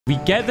We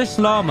get this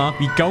llama,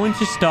 we go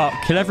into start,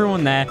 kill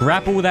everyone there,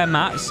 grab all their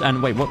mats,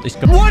 and wait, what this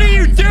guy? What are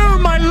you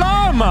doing, my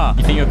llama?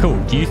 You think you're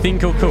cool? Do you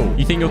think you're cool?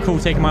 You think you're cool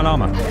taking my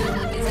llama?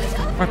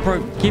 Right,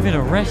 bro, give it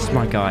a rest,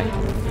 my guy.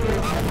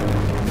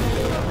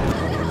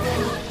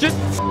 Just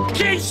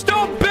f***ing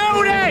stop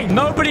building!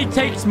 Nobody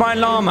takes my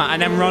llama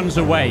and then runs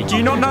away. Do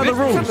you not know the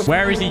rules?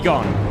 Where is he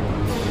gone?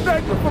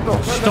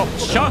 Stop,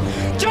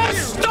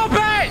 just stop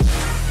it!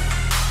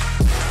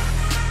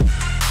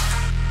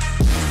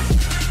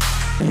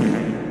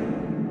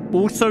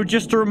 Also,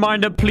 just a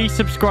reminder, please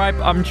subscribe.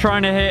 I'm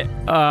trying to hit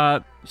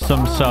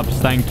some subs.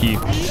 Thank you.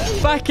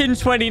 Back in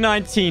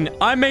 2019,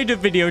 I made a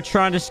video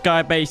trying to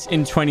skybase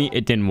in 20.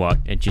 It didn't work.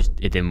 It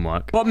didn't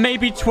work. But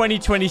maybe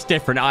 2020 is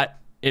different.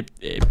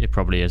 It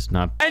probably is.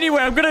 No.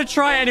 Anyway, I'm gonna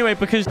try it anyway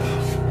because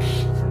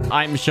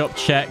item shop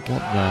check. What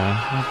the?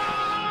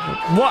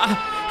 What?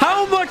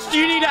 How much do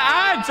you need to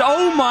add?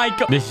 Oh my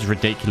god. This is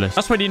ridiculous.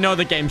 That's when you know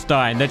the game's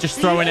dying. They're just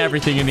throwing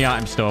everything in the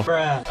item store.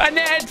 Bruh. And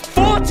they're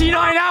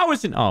 49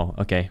 hours in. Oh,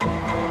 okay.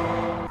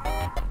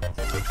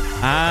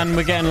 And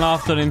we're getting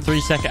laughed at in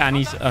 3 seconds. And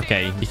he's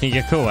okay. You think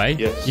you're cool, eh?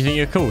 Yes. You think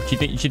you're cool? Do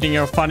you think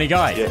you're a funny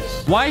guy?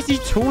 Yes. Why is he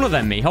taller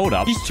than me? Hold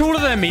up. He's taller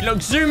than me.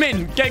 Look, zoom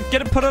in.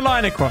 Put a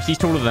line across. He's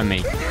taller than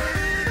me.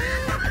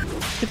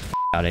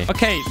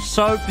 Okay,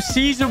 so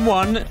season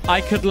 1,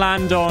 I could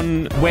land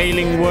on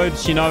Wailing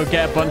Woods, you know,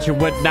 get a bunch of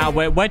wood. Now,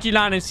 where'd you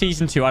land in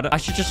season 2? I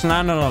should just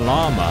land on a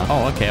llama.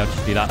 Oh, okay, I'll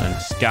just do that then.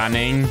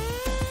 Scanning.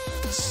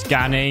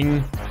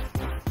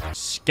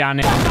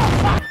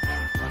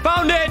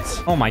 Found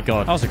it! Oh my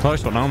god, that was a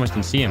close one. I almost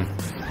didn't see him.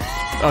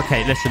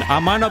 Okay, listen, I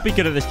might not be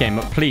good at this game,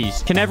 but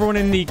please, can everyone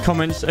in the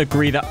comments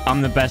agree that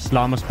I'm the best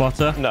llama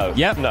spotter? No.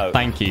 Yep. No.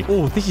 Thank you.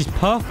 Oh, this is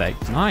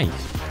perfect. Nice.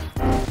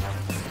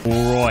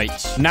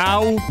 Right.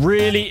 Now,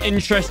 really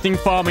interesting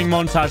farming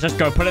montage. Let's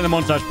go. Put it in the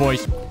montage,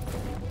 boys. What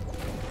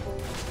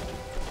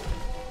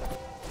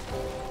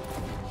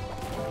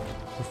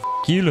the f***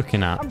 are you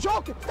looking at? I'm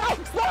joking. Stop.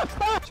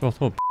 So I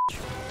thought, bitch.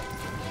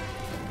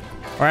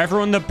 All right,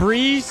 everyone. The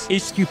breeze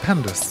is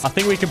Stupendous. I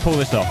think we can pull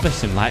this off.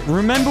 Listen, like,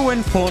 remember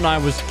when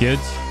Fortnite was good?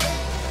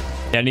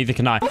 Yeah, neither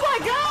can I. Oh my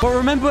god.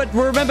 But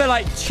remember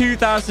like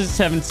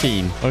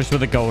 2017. Those were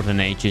the golden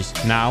ages.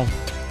 Now,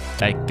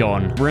 they're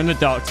gone. We're in the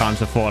dark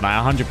times of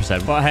Fortnite,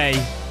 100%. But hey,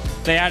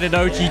 they added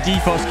OG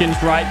default skins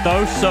right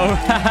though, so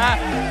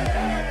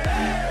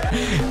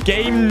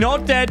game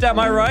not dead, am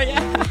I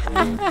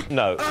right?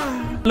 No.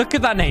 Look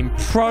at that name.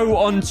 Pro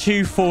on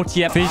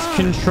 240 Fizz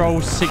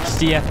control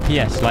 60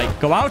 FPS. Like,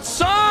 go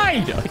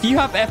outside! If you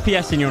have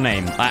FPS in your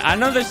name, I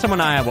know there's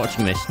someone I have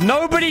watching this.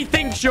 Nobody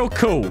thinks you're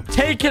cool.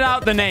 Take it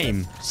out the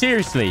name.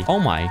 Seriously. Oh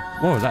my.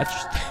 Whoa, that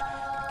just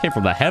came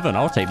from the heaven.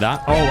 I'll take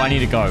that. Oh, I need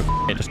to go.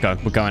 Okay, let's go.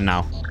 We're going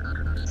now.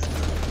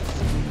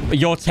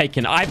 You're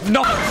taking. I've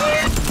not.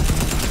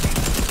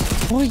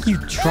 What are you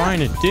trying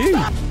to do?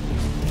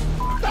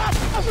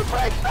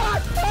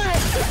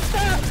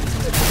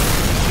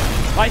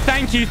 I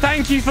thank you.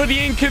 Thank you for the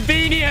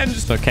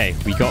inconvenience. Okay,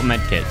 we got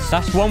medkits.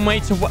 That's one way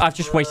to. I've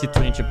just wasted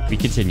 20. We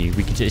continue.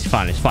 It's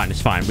fine. It's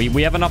fine.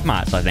 We have enough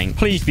mats, I think.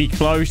 Please be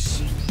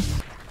close.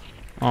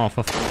 Oh,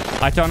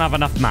 I don't have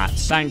enough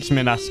mats. Thanks,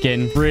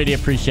 Minaskin. Really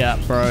appreciate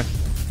that, bro.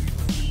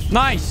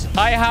 Nice.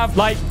 I have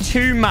like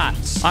 2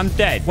 mats. I'm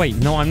dead. Wait,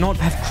 no, I'm not.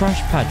 I have crush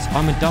pads.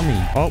 I'm a dummy.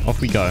 Oh,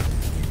 off we go.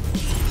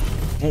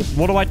 Well,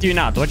 what do I do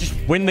now? Do I just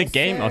win the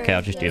game? Okay,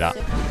 I'll just do that.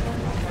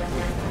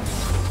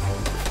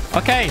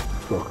 Okay.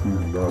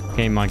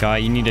 Okay, my guy,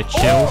 you need to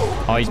chill.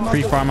 Oh, he's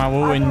pre-firing my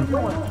wall in.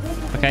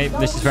 Okay,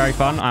 this is very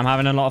fun. I'm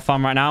having a lot of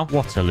fun right now.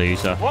 What a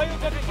loser.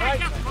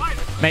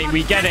 Mate,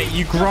 we get it.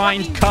 You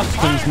grind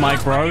customs, my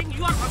bro.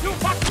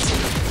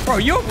 Bro,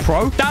 you're a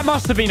pro. That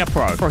must have been a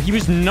pro. Bro, he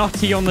was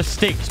nutty on the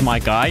sticks, my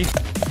guy.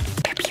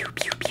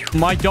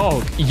 My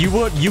dog. You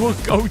were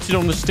goated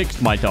on the sticks,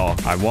 my dog.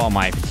 All right, what am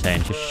I even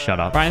saying? Just shut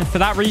up. Right, and for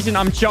that reason,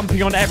 I'm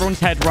jumping on everyone's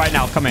head right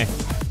now. Come here.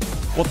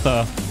 What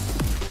the?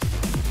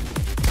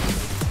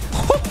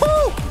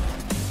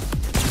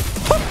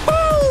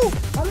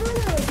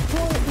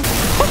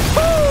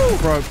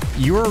 Bro,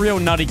 you're a real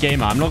nutty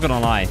gamer. I'm not gonna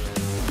lie.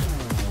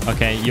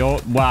 Okay,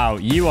 wow,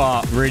 you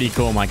are really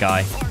cool, my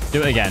guy.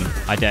 Do it again.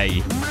 I dare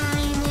you.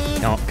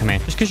 No, come here.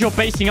 Just because you're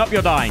basing up,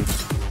 you're dying.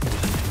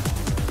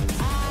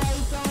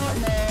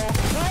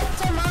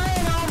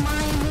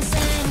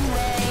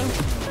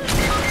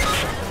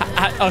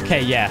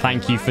 Okay, yeah.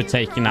 Thank you for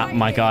taking that,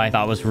 my guy.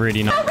 That was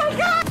really nice.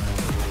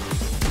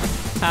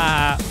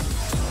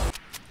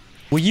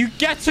 Will you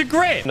get a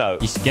grip? No.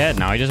 He's scared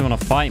now. He doesn't want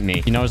to fight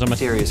me. He knows I'm a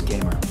Serious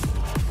gamer.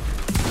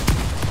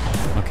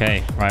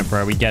 Okay, right,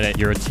 bro. We get it.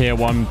 You're a tier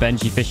 1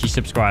 Benji Fishy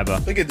subscriber.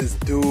 Look at this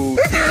dude.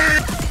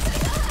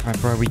 Right,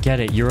 bro, we get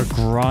it. You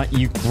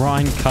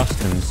grind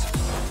customs.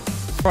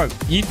 Bro,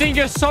 you think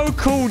you're so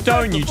cool,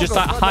 don't you? Just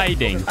like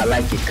hiding. I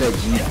like it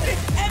because you.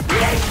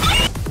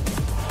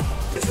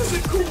 This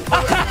isn't cool.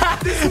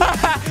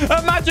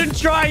 Imagine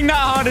trying that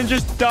hard and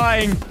just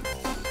dying.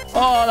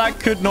 Oh, that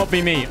could not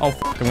be me. Oh,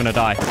 f I'm gonna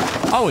die.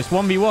 Oh, it's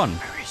 1v1.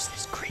 Where is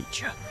this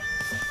creature?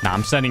 Nah,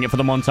 I'm sending it for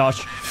the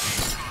montage.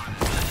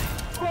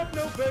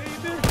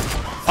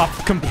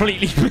 I've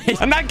completely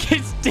missed. And that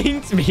kid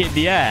stinked me in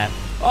the air.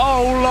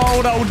 Oh,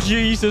 Lord. Oh,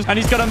 Jesus. And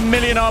he's got 1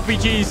 million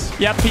RPGs.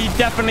 Yep, he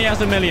definitely has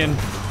 1 million.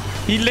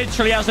 He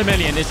literally has 1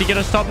 million. Is he going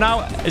to stop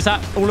now? Is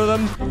that all of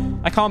them?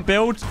 I can't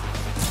build.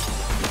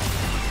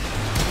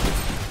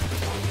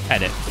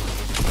 Edit.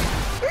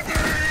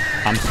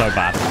 I'm so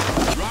bad.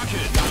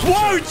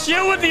 Whoa,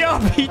 chill with the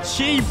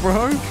RPG,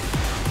 bro.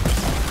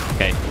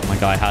 Okay, my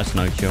guy has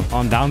no chill.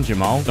 Calm down,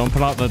 Jamal. Don't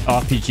pull out the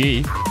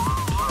RPG.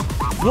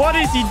 What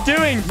is he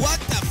doing? What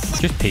the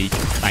fuck? Just peek.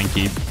 Thank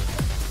you.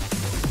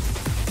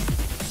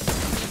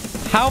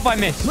 How have I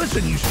missed?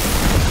 Listen, you...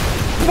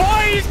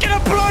 Why? He's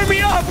gonna blow me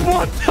up.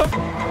 What the...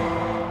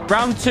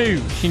 Round 2.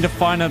 Just need to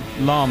find a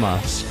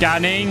llama.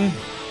 Scanning.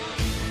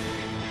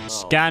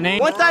 Scanning.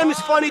 One time is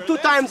funny, 2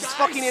 times it's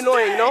fucking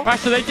annoying, no? Right,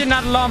 so they didn't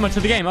add a llama to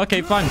the game.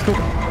 Okay, fine. Cool.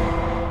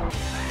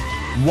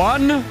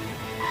 1,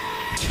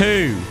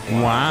 2.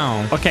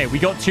 Wow. Okay, we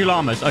got 2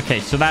 llamas. Okay,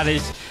 so that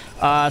is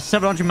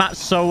 700 mats.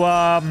 So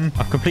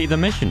I've completed the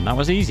mission. That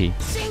was easy.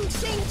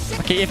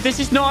 Okay, if this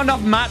is not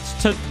enough mats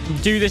to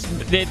do this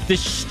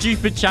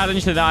stupid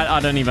challenge, that I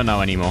don't even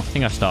know anymore. I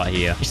think I start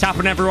here. It's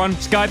happening, everyone.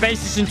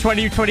 Skybase is in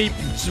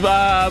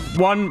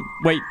 2021.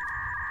 Wait.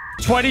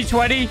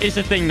 2020 is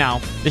a thing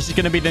now. This is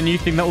going to be the new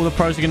thing that all the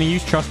pros are going to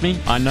use. Trust me.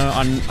 I know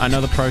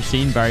the pro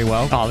scene very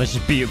well. Oh, this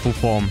is beautiful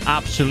form.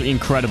 Absolutely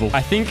incredible.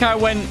 I think I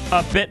went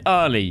a bit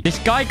early. This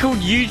guy called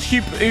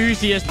YouTube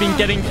Uzi has been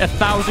getting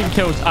 1,000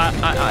 kills.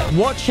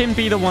 Watch him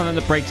be the one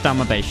that breaks down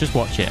my base. Just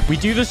watch it. We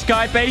do the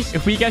sky base.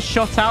 If we get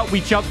shot out,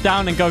 we jump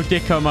down and go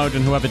Dicko mode,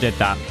 and whoever did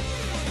that.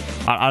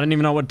 I don't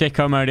even know what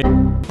Dicko mode is.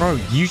 Bro,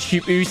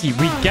 YouTube Uzi,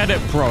 we get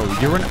it, bro.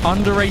 You're an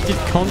underrated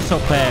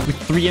console player with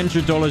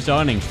 $300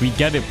 earnings. We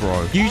get it,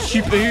 bro.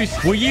 YouTube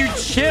Uzi, will you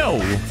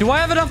chill? Do I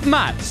have enough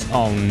mats?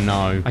 Oh,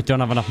 no. I don't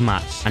have enough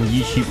mats. And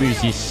YouTube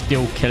Uzi is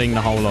still killing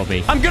the whole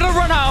lobby. I'm gonna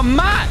run out of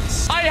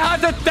mats. I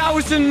had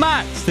 1,000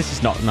 mats. This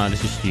is not... No,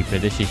 this is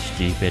stupid. This is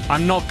stupid.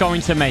 I'm not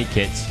going to make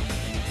it.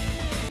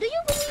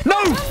 No!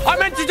 I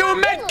meant to do a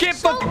med kit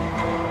for...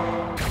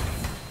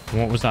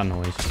 What was that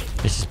noise?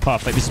 This is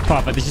perfect. This is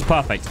perfect. This is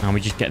perfect. And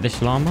we just get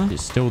this llama.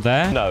 It's still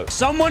there. No.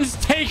 Someone's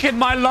taken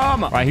my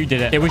llama. Right, who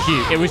did it? It was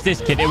you. It was this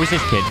kid. It was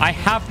this kid. I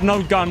have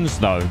no guns,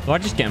 though. Do I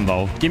just get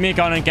involved? Give me a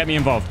gun and get me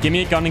involved. Give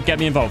me a gun and get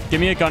me involved.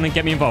 Give me a gun and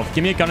get me involved.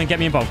 Give me a gun and get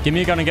me involved. Give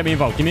me a gun and get me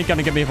involved. Give me a gun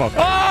and get me involved.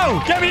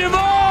 Oh! Get me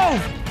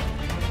involved!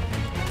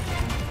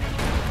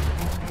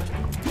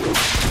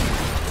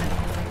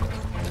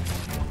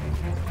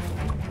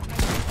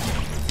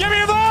 Get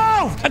me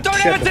involved! And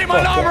don't ever take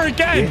my llama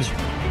again! Bitch.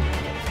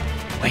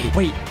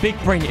 Wait, big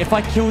brain. If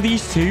I kill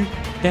these 2,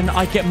 then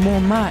I get more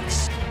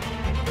mats.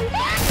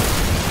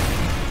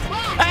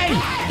 Hey,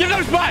 give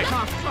those back!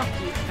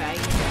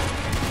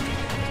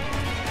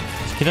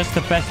 This kid has the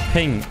best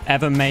ping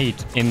ever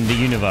made in the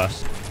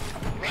universe.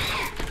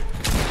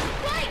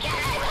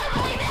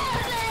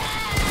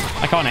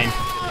 I can't aim.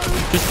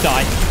 Just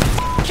die.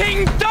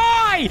 King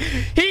die!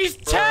 He's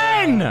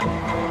 10!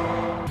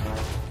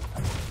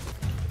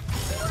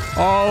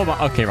 Oh, my.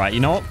 Okay, right.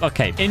 You know what?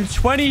 Okay. In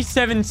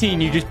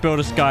 2017, you just build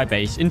a sky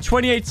base. In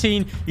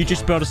 2018, you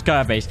just build a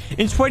sky base.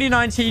 In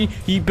 2019,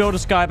 you build a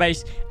sky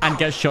base and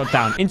get shot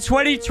down. In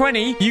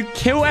 2020, you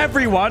kill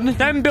everyone,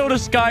 then build a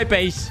sky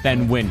base,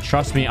 then win.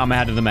 Trust me, I'm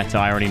ahead of the meta.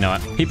 I already know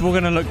it. People are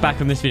going to look back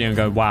on this video and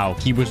go, wow,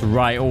 he was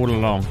right all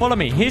along. Follow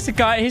me. Here's a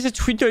guy. Here's a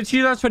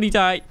 2020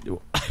 guy.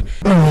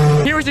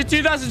 Here is a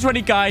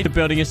 2020 guide to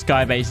building a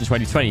sky base in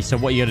 2020. So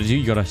what you got to do,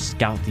 you got to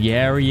scout the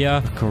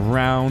area, look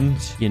around,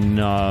 you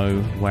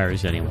know, where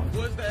is anyone?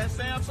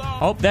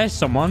 Oh, there's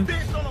someone.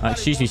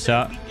 Excuse me,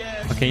 sir.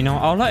 Okay, you know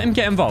what? I'll let him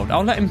get involved.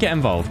 I'll let him get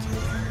involved.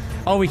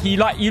 Oh, you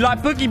like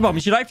boogie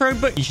bombs? You like throwing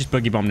boogie? He's just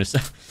boogie bombed us.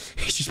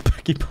 He's just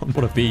boogie bombed.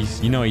 What a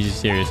beast. You know he's a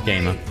serious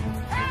gamer.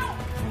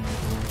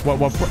 What?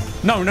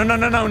 No.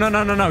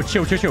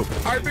 Chill. All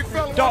right, big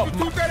fella, stop.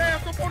 Toot that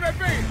ass up on that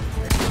van.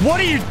 What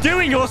are you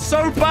doing? You're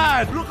so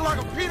bad. Like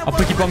I'll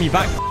boogie bomb you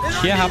back.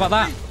 Yeah, how about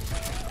that?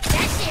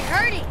 That shit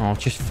hurting. Oh,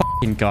 just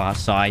fucking go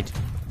outside.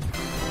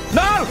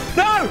 No!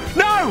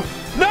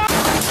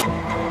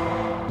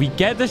 We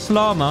get this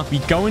llama, we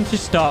go into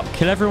start,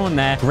 kill everyone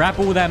there, grab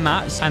all their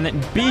mats, and then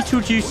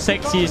Beetlejuice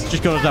Sexiest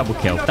just got a double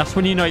kill. That's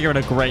when you know you're in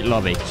a great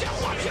lobby.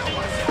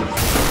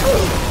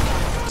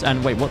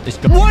 And wait, what?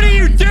 What are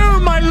you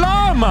doing, my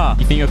llama?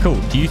 You think you're cool?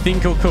 Do you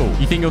think you're cool?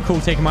 You think you're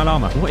cool taking my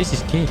llama? What is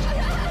this kid?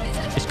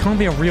 This can't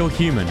be a real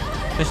human.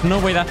 There's no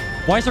way that...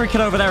 Why is there a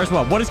kid over there as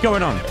well? What is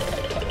going on?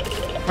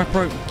 Right,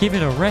 bro, give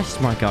it a rest,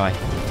 my guy.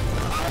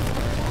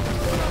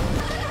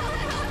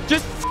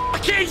 Just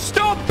fucking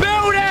stop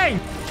building!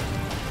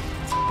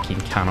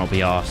 Fucking cannot be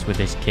arsed with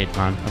this kid,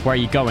 man. Where are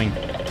you going?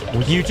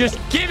 Will you just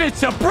give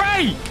it a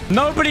break?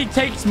 Nobody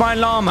takes my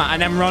llama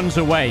and then runs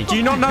away. Do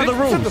you not know the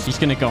rules? He's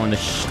gonna go on the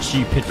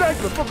stupid...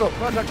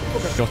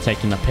 You're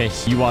taking the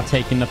piss. You are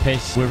taking the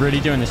piss. We're really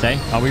doing this, eh?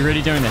 Are we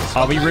really doing this?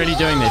 Are we really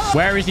doing this?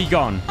 Where is he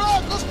gone?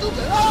 Oh,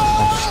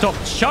 stop.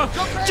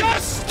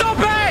 Just stop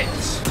it!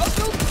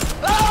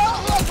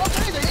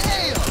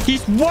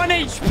 He's 1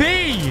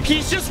 HP.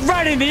 He's just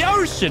running in the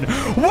ocean.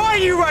 Why are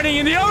you running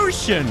in the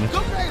ocean?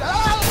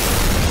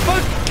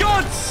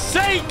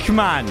 fake,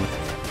 man.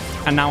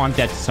 And now I'm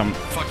dead to some.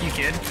 Fuck you,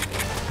 kid.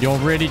 You're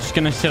really just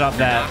going to sit up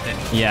there?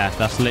 Yeah,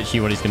 that's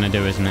literally what he's going to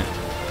do, isn't it?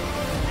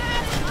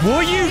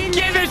 Will you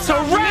give it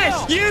a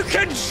rest? You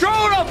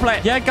control the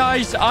play. Yeah,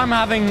 guys, I'm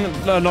having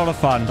a lot of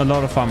fun. A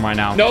lot of fun right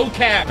now. No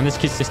cap. And this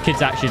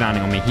kid's actually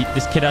landing on me.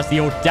 This kid has the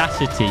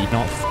audacity.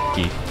 Not f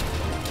you.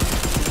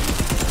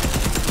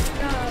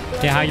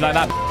 Yeah, how you like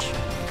that, bitch?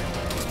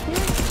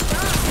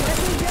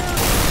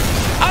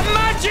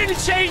 Imagine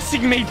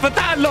chasing me for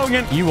that long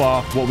and... You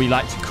are what we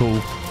like to call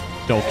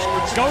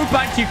dogs. Go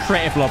back to your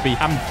creative lobby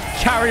and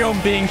carry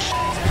on being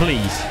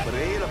please. But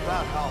it ain't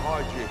about how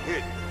hard you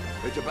hit.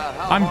 It's about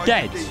how I'm hard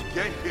dead. you can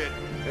get hit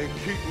and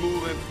keep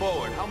moving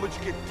forward. How much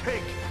you can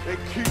take and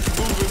keep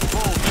moving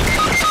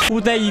forward.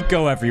 Well, there you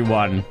go,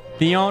 everyone.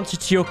 The answer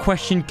to your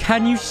question,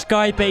 can you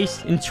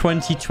skybase in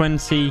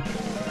 2020?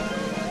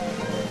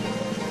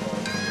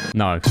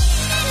 No.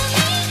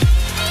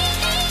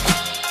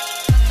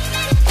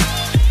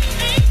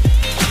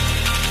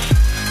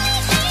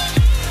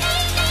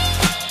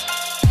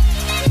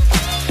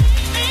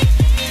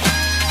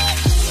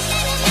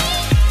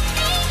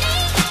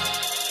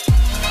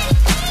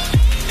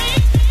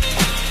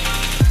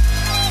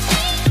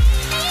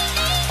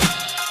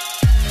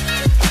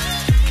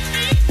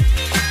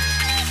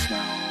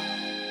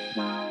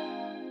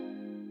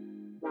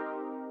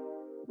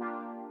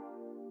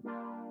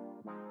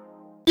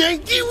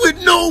 Yankee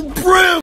with no brim.